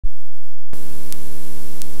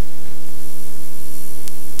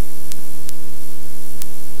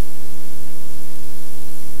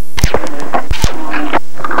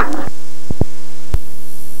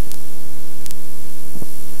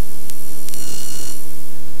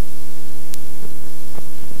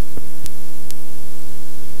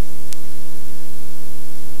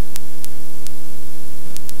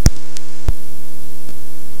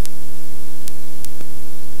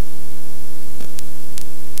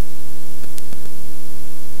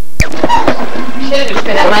Should've just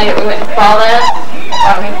spent that money if we went to Fallout.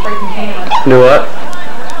 Bought me a freaking camera. Do what?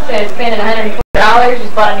 Instead of spending $120,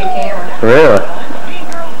 just bought a new camera. Really?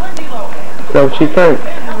 Is that what you think?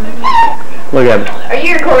 Look at me. Are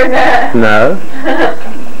you recording that? No.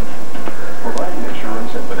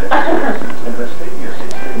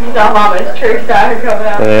 You saw Mama's true side coming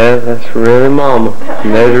out. Yeah, that's really Mama.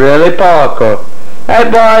 And there's really Parker.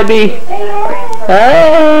 Hey, Barbie.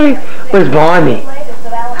 Hey. Where's Barney?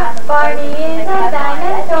 Barney is a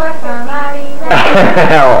dinosaur from Marina.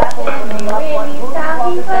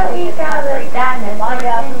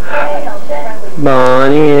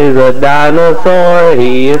 Barney is a dinosaur.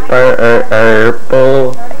 He is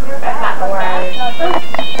purple. That's not the word.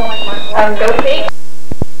 Go see.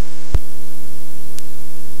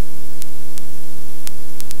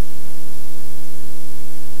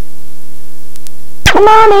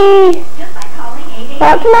 Mommy!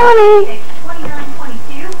 That's Mommy!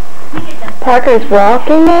 Parker's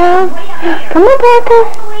walking now. Come on, Parker.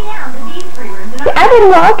 I've been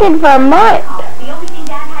walking for a month.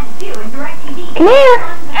 Come here.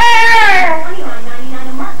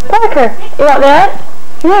 Parker, you want that?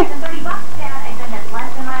 Come here.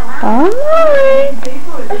 Alright.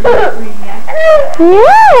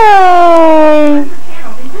 Yay!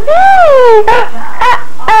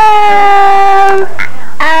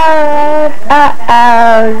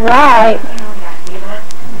 Right.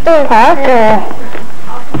 Parker.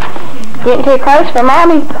 Getting too close for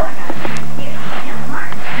Mommy.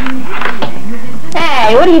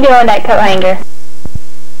 Hey, what are you doing with that coat hanger?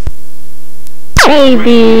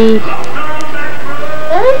 Baby.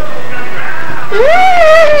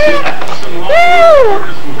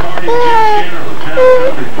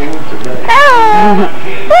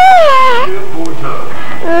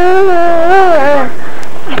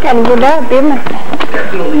 I gotta get up, didn't I?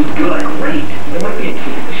 Definitely good. Great. There might be a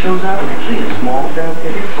kid that shows up and see a small brown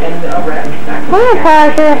ticket and a rat back. Come here,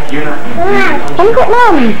 Parker. Come get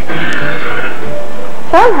Mommy.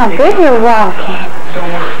 Show how good you're walking. Don't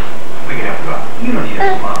worry. We can have fun. You don't need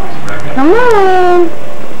a smile. Come on.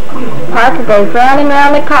 Parker goes round and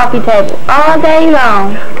round the coffee table all day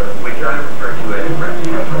long. We try to refer to it as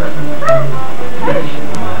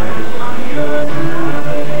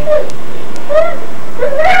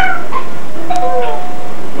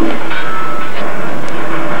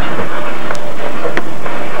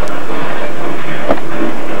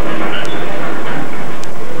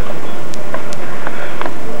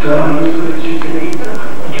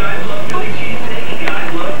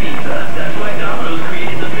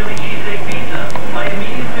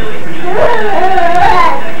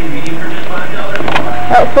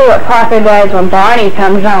Let's see what Parker does when Barney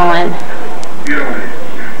comes on.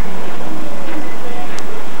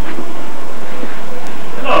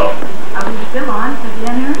 Hello. Are we still on for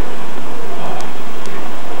dinner?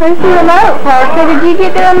 Where's the remote, Parker? Did you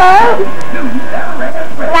get the remote?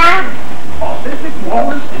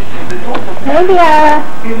 Maybe there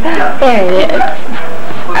it is.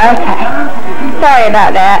 Okay. Sorry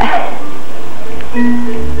about that.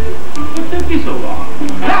 What took you so long?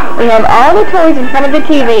 We have all the toys in front of the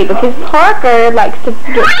TV because Parker likes to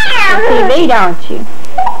get the TV, don't you?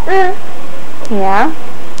 Yeah?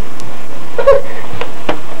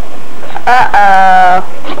 Uh-oh.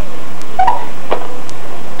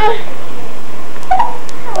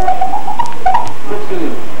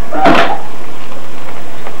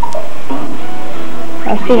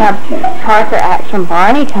 Let's see how Parker acts when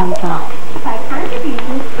Barney comes on. By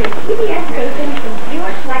contributions to PBS Station and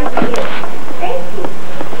viewer flight view. Thank you.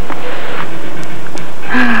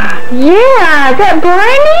 Yeah, is that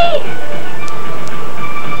Barney?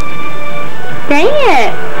 Dang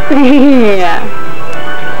it. Yeah.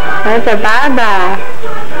 That's a bye-bye.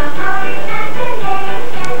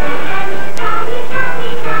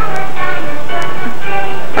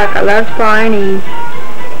 Parker loves Barney.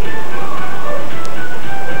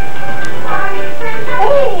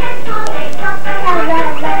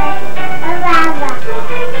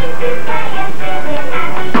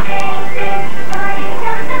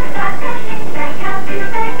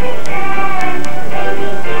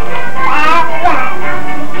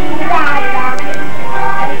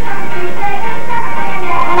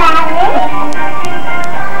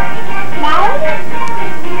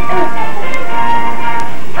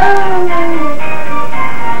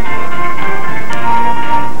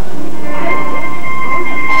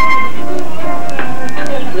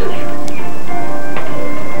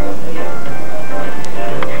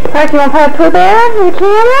 Parker, you want to put a Pooh Bear on the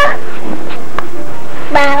camera?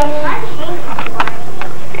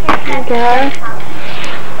 Okay.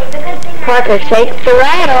 Parker shakes the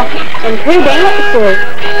rattle and Pooh dances.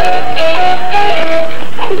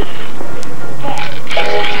 There's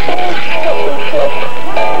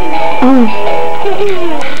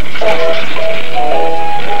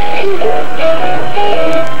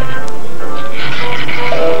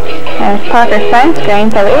Parker's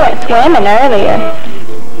sunscreen, so we went swimming earlier.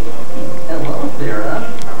 Hello, Sarah.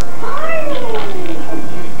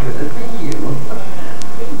 Good to see you.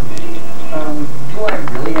 Do I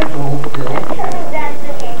really have to hold still?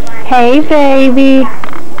 Hey, baby.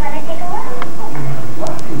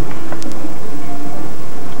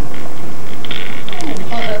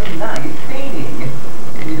 Oh, that's nice painting.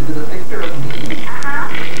 Is it a picture of me?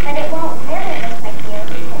 But it won't really look like you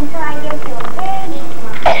until I give you a big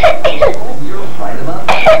smile. You're right about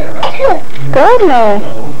that, Sarah. Goodness.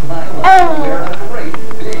 I love to wear a great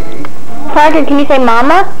big Parker, can you say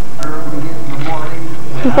mama? early in the morning.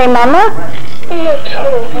 Can you say mama?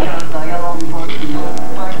 Because I always want to know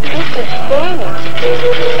my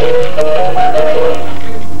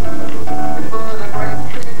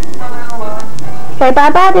Say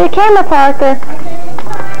bye-bye to the camera, Parker.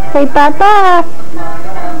 Say bye-bye.